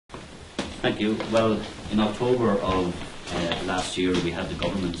Thank you. Well, in October of last year we had the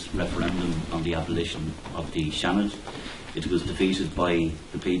government's referendum on the abolition of the Seanad. It was defeated by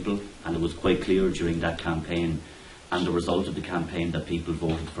the people, and it was quite clear during that campaign and the result of the campaign that people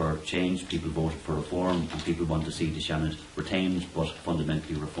voted for change, people voted for reform, and people want to see the Seanad retained but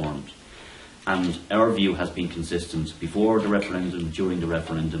fundamentally reformed. And our view has been consistent before the referendum, during the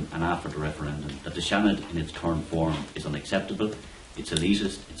referendum and after the referendum, that the Seanad in its current form is unacceptable, it's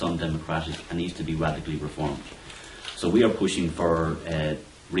elitist, it's undemocratic and needs to be radically reformed. So we are pushing for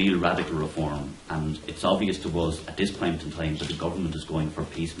real radical reform, and it's obvious to us at this point in time that the government is going for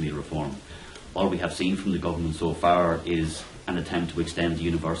piecemeal reform. All we have seen from the government so far is an attempt to extend the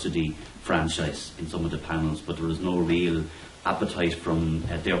university franchise in some of the panels, but there is no real appetite from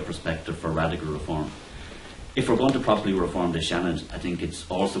their perspective for radical reform. If we're going to properly reform the Seanad, I think it's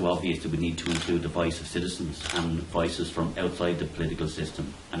also obvious that we need to include the voice of citizens and voices from outside the political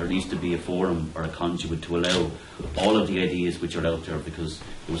system, and there needs to be a forum or a conduit to allow all of the ideas which are out there, because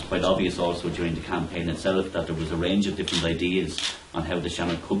it was quite obvious also during the campaign itself that there was a range of different ideas on how the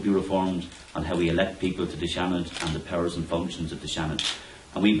Seanad could be reformed, on how we elect people to the Seanad and the powers and functions of the Seanad.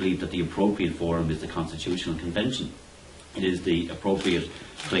 And we believe that the appropriate forum is the Constitutional Convention. It is the appropriate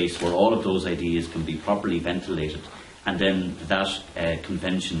place where all of those ideas can be properly ventilated, and then that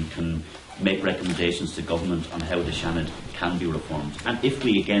convention can make recommendations to government on how the Seanad can be reformed. And if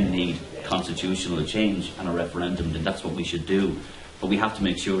we again need constitutional change and a referendum, then that's what we should do. But we have to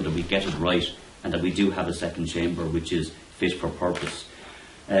make sure that we get it right and that we do have a second chamber which is fit for purpose.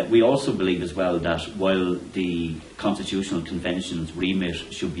 We also believe as well that while the Constitutional Convention's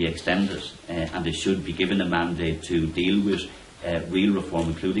remit should be extended and it should be given a mandate to deal with real reform,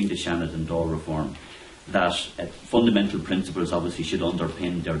 including the Seanad and Dáil reform, that fundamental principles obviously should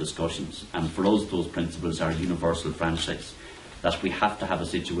underpin their discussions. And for us, those principles are universal franchise, that we have to have a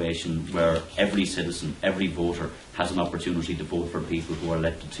situation where every citizen, every voter has an opportunity to vote for people who are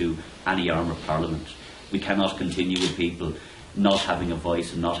elected to any arm of Parliament. We cannot continue with people not having a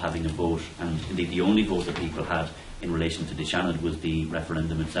voice and not having a vote, and indeed the only vote that people had in relation to the Seanad was the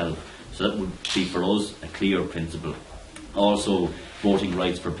referendum itself. So that would be for us a clear principle. Also, voting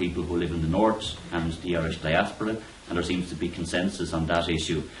rights for people who live in the north and the Irish diaspora, and there seems to be consensus on that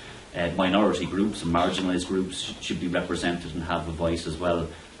issue. Minority groups and marginalised groups should be represented and have a voice as well,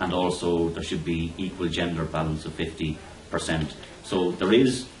 and also there should be equal gender balance of 50%. So there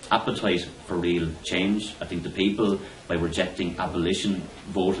is appetite for real change. I think the people, by rejecting abolition,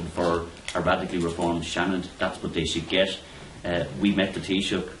 voted for a radically reformed Seanad. That's what they should get. We met the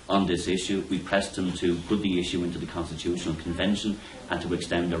Taoiseach on this issue. We pressed him to put the issue into the Constitutional Convention and to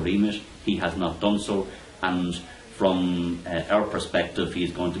extend the remit. He has not done so, and from our perspective he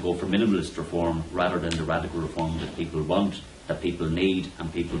is going to go for minimalist reform rather than the radical reform that people want, that people need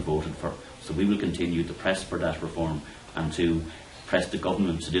and people voted for. So we will continue to press for that reform and to press the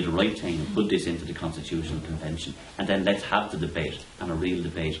government to do the right thing and put this into the Constitutional Convention, and then let's have the debate, and a real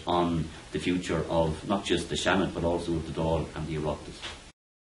debate on the future of not just the Seanad but also of the Dáil and the Oireachtas.